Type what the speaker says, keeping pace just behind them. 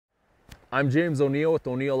I'm James O'Neill with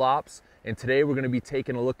ONEILLOPS, and today we're going to be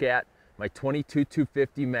taking a look at my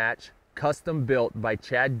 22-250 match, custom built by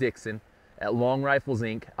Chad Dixon at Longrifles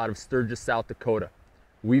Inc. out of Sturgis, South Dakota.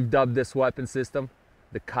 We've dubbed this weapon system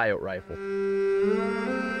the Coyote Rifle.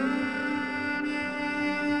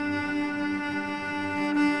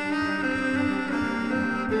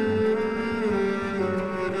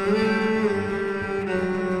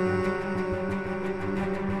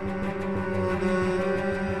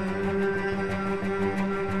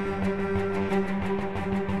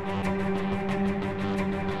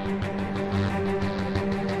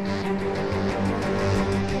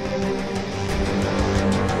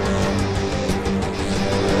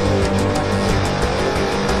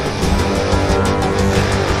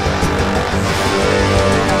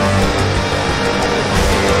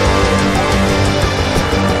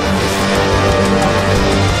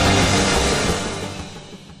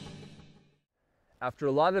 After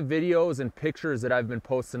a lot of videos and pictures that I've been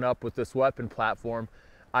posting up with this weapon platform,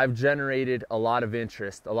 I've generated a lot of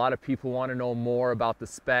interest. A lot of people want to know more about the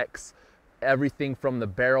specs, everything from the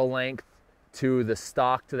barrel length to the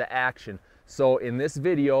stock to the action. So in this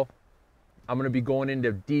video, I'm going to be going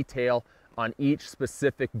into detail on each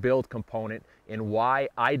specific build component and why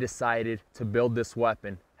I decided to build this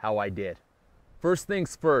weapon how I did. First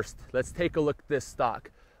things first, let's take a look at this stock.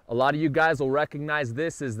 A lot of you guys will recognize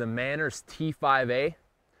this as the Manners T5A.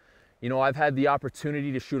 You know, I've had the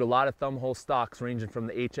opportunity to shoot a lot of thumbhole stocks ranging from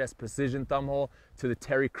the HS Precision thumbhole to the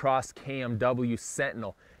Terry Cross KMW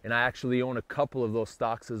Sentinel. And I actually own a couple of those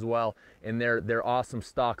stocks as well. And they're awesome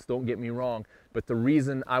stocks, don't get me wrong. But the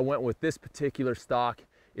reason I went with this particular stock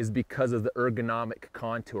is because of the ergonomic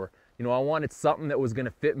contour. You know, I wanted something that was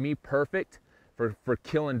gonna fit me perfect for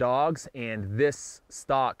killing dogs, and this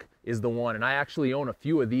stock is the one. And I actually own a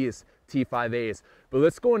few of these T5As. But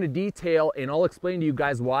let's go into detail and I'll explain to you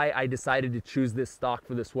guys why I decided to choose this stock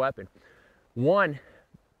for this weapon. One,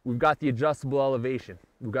 we've got the adjustable elevation.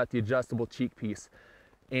 We've got the adjustable cheek piece.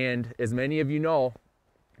 And as many of you know,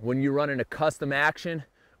 when you're running a custom action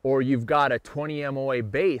or you've got a 20 MOA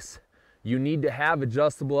base, you need to have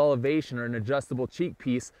adjustable elevation or an adjustable cheek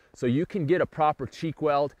piece so you can get a proper cheek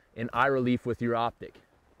weld and eye relief with your optic.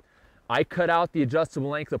 I cut out the adjustable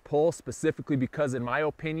length of pull specifically because, in my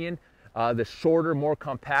opinion, the shorter, more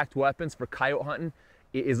compact weapons for coyote hunting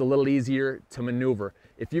is a little easier to maneuver.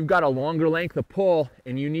 If you've got a longer length of pull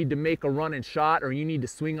and you need to make a running shot or you need to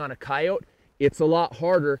swing on a coyote, it's a lot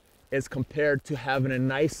harder as compared to having a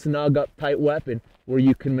nice snug up tight weapon where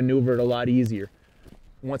you can maneuver it a lot easier.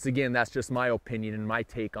 Once again, that's just my opinion and my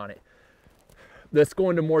take on it. Let's go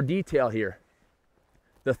into more detail here.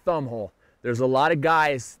 The thumb hole. There's a lot of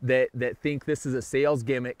guys that think this is a sales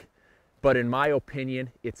gimmick, but in my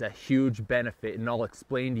opinion, it's a huge benefit, and I'll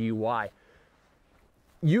explain to you why.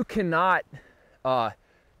 You cannot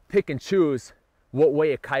pick and choose what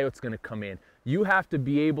way a coyote's gonna come in. You have to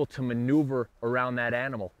be able to maneuver around that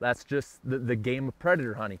animal. That's just the game of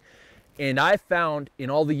predator hunting. And I found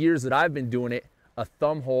in all the years that I've been doing it, a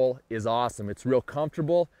thumb hole is awesome. It's real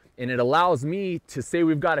comfortable, and it allows me to say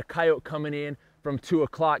we've got a coyote coming in from 2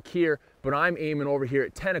 o'clock here, but I'm aiming over here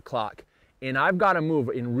at 10 o'clock. And I've got to move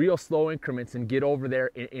in real slow increments and get over there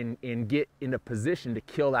and get in a position to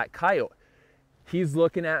kill that coyote. He's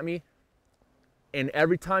looking at me, and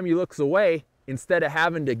every time he looks away, instead of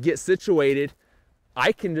having to get situated,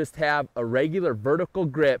 I can just have a regular vertical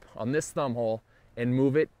grip on this thumb hole and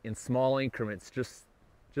move it in small increments, just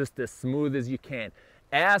as smooth as you can,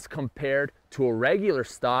 as compared to a regular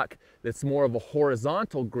stock that's more of a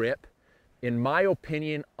horizontal grip. In my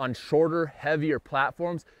opinion, on shorter, heavier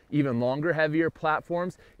platforms, even longer, heavier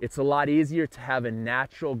platforms, it's a lot easier to have a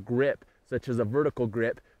natural grip, such as a vertical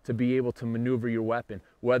grip, to be able to maneuver your weapon,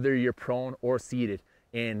 whether you're prone or seated.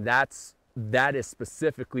 And that is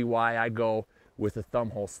specifically why I go with a thumb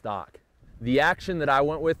hole stock. The action that I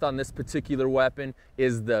went with on this particular weapon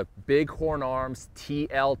is the Bighorn Arms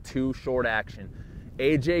TL2 short action.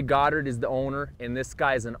 AJ Goddard is the owner, and this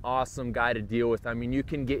guy's an awesome guy to deal with. I mean, you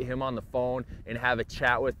can get him on the phone and have a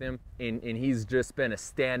chat with him, and he's just been a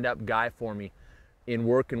stand-up guy for me in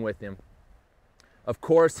working with him. Of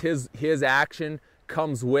course, his action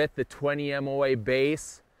comes with the 20 MOA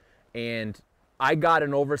base, and I got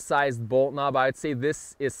an oversized bolt knob. I would say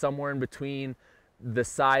this is somewhere in between the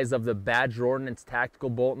size of the Badger Ordnance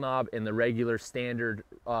tactical bolt knob and the regular standard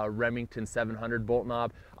Remington 700 bolt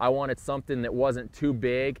knob. I wanted something that wasn't too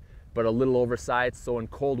big but a little oversized, so in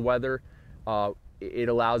cold weather it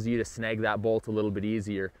allows you to snag that bolt a little bit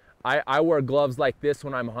easier. I wear gloves like this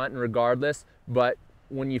when I'm hunting regardless, but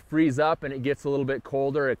when you freeze up and it gets a little bit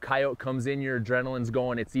colder, a coyote comes in, your adrenaline's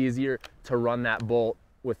going, it's easier to run that bolt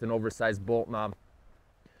with an oversized bolt knob.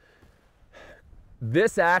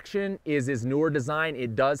 This action is his newer design.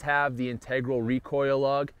 It does have the integral recoil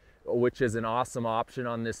lug, which is an awesome option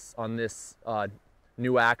on this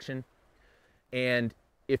new action. And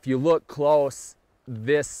if you look close,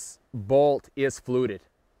 this bolt is fluted.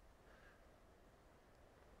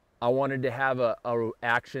 I wanted to have a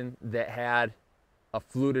action that had a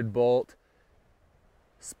fluted bolt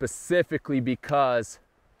specifically because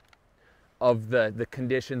of the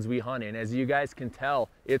conditions we hunt in. As you guys can tell,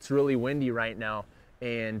 it's really windy right now,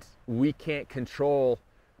 and we can't control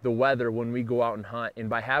the weather when we go out and hunt. And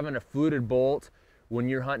by having a fluted bolt, when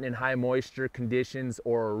you're hunting in high moisture conditions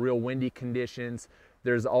or real windy conditions,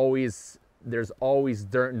 there's always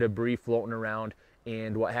dirt and debris floating around.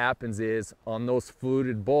 And what happens is, on those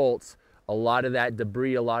fluted bolts, a lot of that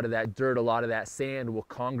debris, a lot of that dirt, a lot of that sand will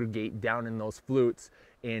congregate down in those flutes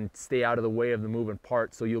and stay out of the way of the moving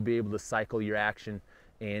parts, so you'll be able to cycle your action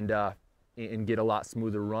and get a lot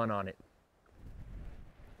smoother run on it.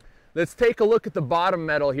 Let's take a look at the bottom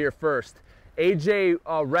metal here first. AJ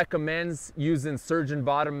recommends using surgeon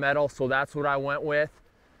bottom metal, so that's what I went with.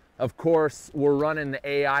 Of course, we're running the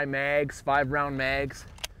AI mags, 5-round mags,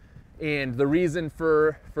 and the reason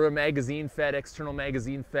for a magazine fed, external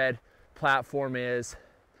magazine fed platform is,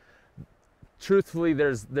 truthfully,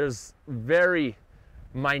 there's very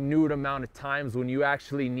minute amount of times when you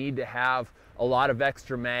actually need to have a lot of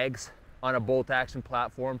extra mags on a bolt action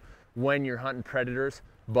platform when you're hunting predators,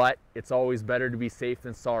 but it's always better to be safe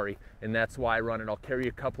than sorry, and that's why I run it. I'll carry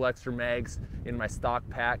a couple extra mags in my stock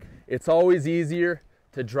pack. It's always easier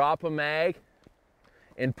to drop a mag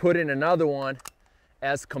and put in another one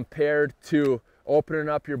as compared to opening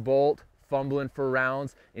up your bolt, fumbling for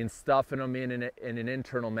rounds, and stuffing them in an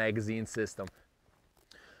internal magazine system.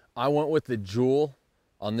 I went with the Jewel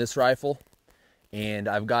on this rifle, and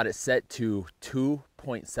I've got it set to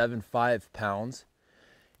 2.75 pounds.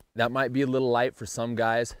 That might be a little light for some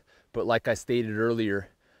guys, but like I stated earlier,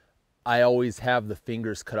 I always have the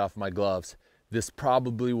fingers cut off my gloves. This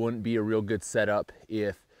probably wouldn't be a real good setup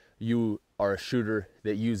if you are a shooter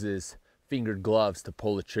that uses fingered gloves to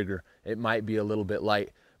pull the trigger. It might be a little bit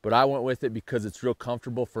light, but I went with it because it's real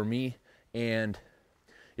comfortable for me. And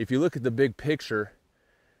if you look at the big picture,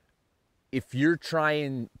 if you're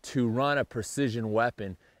trying to run a precision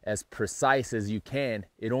weapon as precise as you can,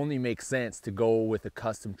 it only makes sense to go with a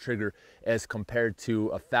custom trigger as compared to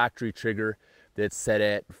a factory trigger that's set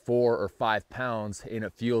at 4 or 5 pounds, and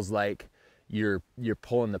it feels like you're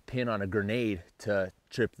pulling the pin on a grenade to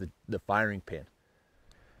trip the firing pin.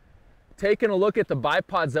 Taking a look at the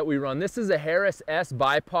bipods that we run, this is a Harris S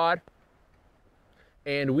bipod,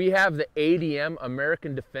 and we have the ADM,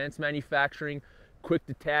 American Defense Manufacturing, quick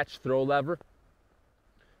detach throw lever.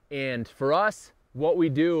 And for us, what we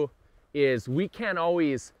do is we can't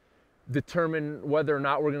always determine whether or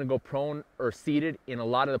not we're going to go prone or seated in a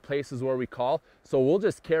lot of the places where we call, so we'll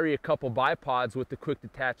just carry a couple bipods with the quick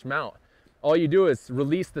detach mount. All you do is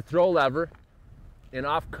release the throw lever, and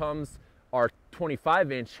off comes our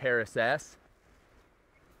 25-inch Harris S.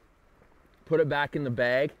 Put it back in the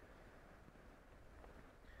bag,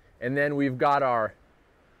 and then we've got our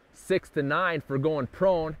 6 to 9 for going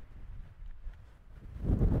prone,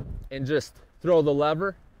 and just throw the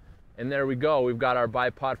lever, and there we go. We've got our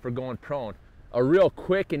bipod for going prone. A real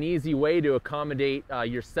quick and easy way to accommodate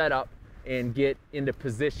your setup and get into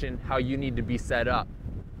position how you need to be set up.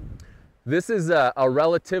 This is a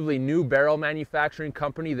relatively new barrel manufacturing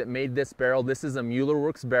company that made this barrel. This is a Mueller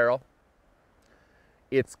Works barrel.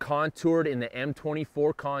 It's contoured in the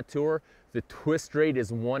M24 contour. The twist rate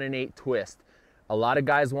is 1 in 8 twist. A lot of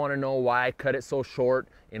guys want to know why I cut it so short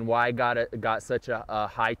and why I got such a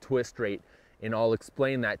high twist rate, and I'll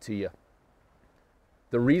explain that to you.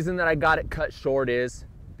 The reason that I got it cut short is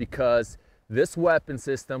because this weapon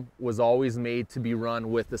system was always made to be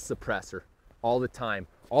run with a suppressor all the time.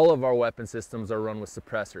 All of our weapon systems are run with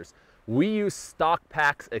suppressors. We use stock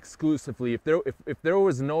packs exclusively. If there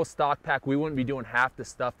was no stock pack, we wouldn't be doing half the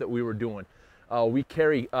stuff that we were doing. We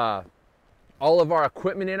carry all of our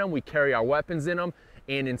equipment in them, we carry our weapons in them,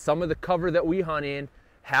 and in some of the cover that we hunt in,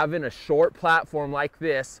 having a short platform like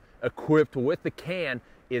this equipped with the can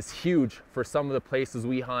is huge for some of the places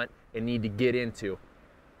we hunt and need to get into.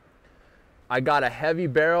 I got a heavy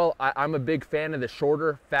barrel. I'm a big fan of the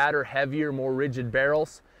shorter, fatter, heavier, more rigid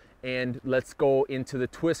barrels. And let's go into the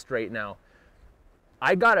twist rate now.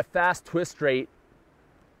 I got a fast twist rate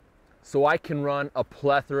so I can run a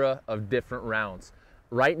plethora of different rounds.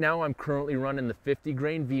 Right now I'm currently running the 50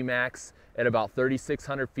 grain VMAX at about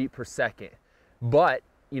 3,600 feet per second. But,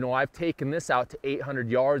 you know, I've taken this out to 800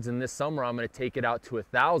 yards, and this summer I'm going to take it out to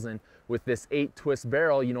 1,000 with this 8-twist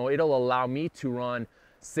barrel, you know, it'll allow me to run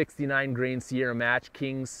 69 grain Sierra Match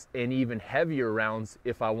Kings and even heavier rounds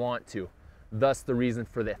if I want to. Thus the reason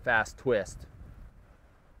for the fast twist.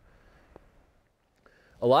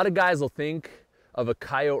 A lot of guys will think of a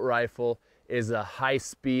Coyote Rifle as a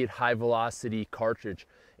high-speed, high-velocity cartridge,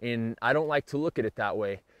 and I don't like to look at it that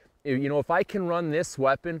way. You know, if I can run this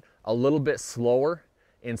weapon a little bit slower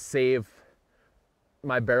and save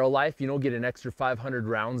my barrel life, you know, get an extra 500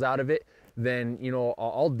 rounds out of it, then, you know,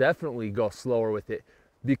 I'll definitely go slower with it.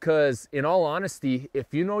 Because in all honesty,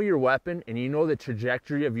 if you know your weapon and you know the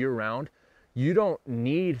trajectory of your round, you don't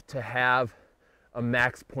need to have a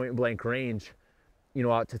max point blank range, you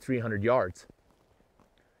know, out to 300 yards.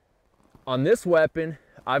 On this weapon,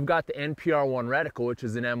 I've got the NPR1 reticle, which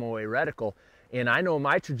is an MOA reticle, and I know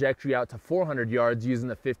my trajectory out to 400 yards using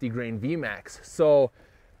the 50 grain VMAX. So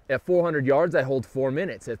at 400 yards, I hold 4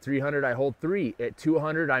 minutes. At 300, I hold 3. At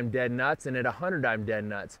 200, I'm dead nuts, and at 100, I'm dead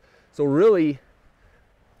nuts. So really,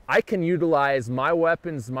 I can utilize my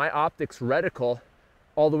weapons, my optics reticle,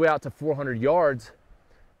 all the way out to 400 yards,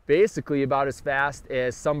 basically about as fast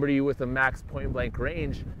as somebody with a max point blank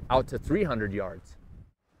range out to 300 yards.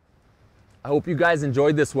 I hope you guys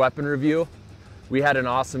enjoyed this weapon review. We had an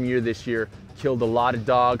awesome year this year, killed a lot of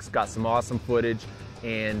dogs, got some awesome footage,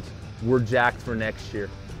 and we're jacked for next year.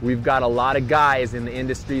 We've got a lot of guys in the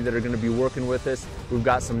industry that are going to be working with us. We've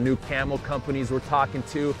got some new camo companies we're talking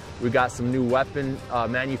to. We've got some new weapon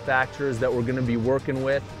manufacturers that we're going to be working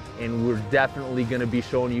with, and we're definitely going to be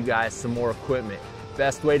showing you guys some more equipment.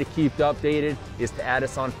 Best way to keep updated is to add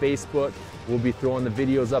us on Facebook. We'll be throwing the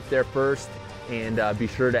videos up there first, and be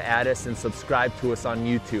sure to add us and subscribe to us on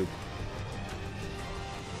YouTube.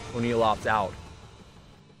 ONEILLOPS out.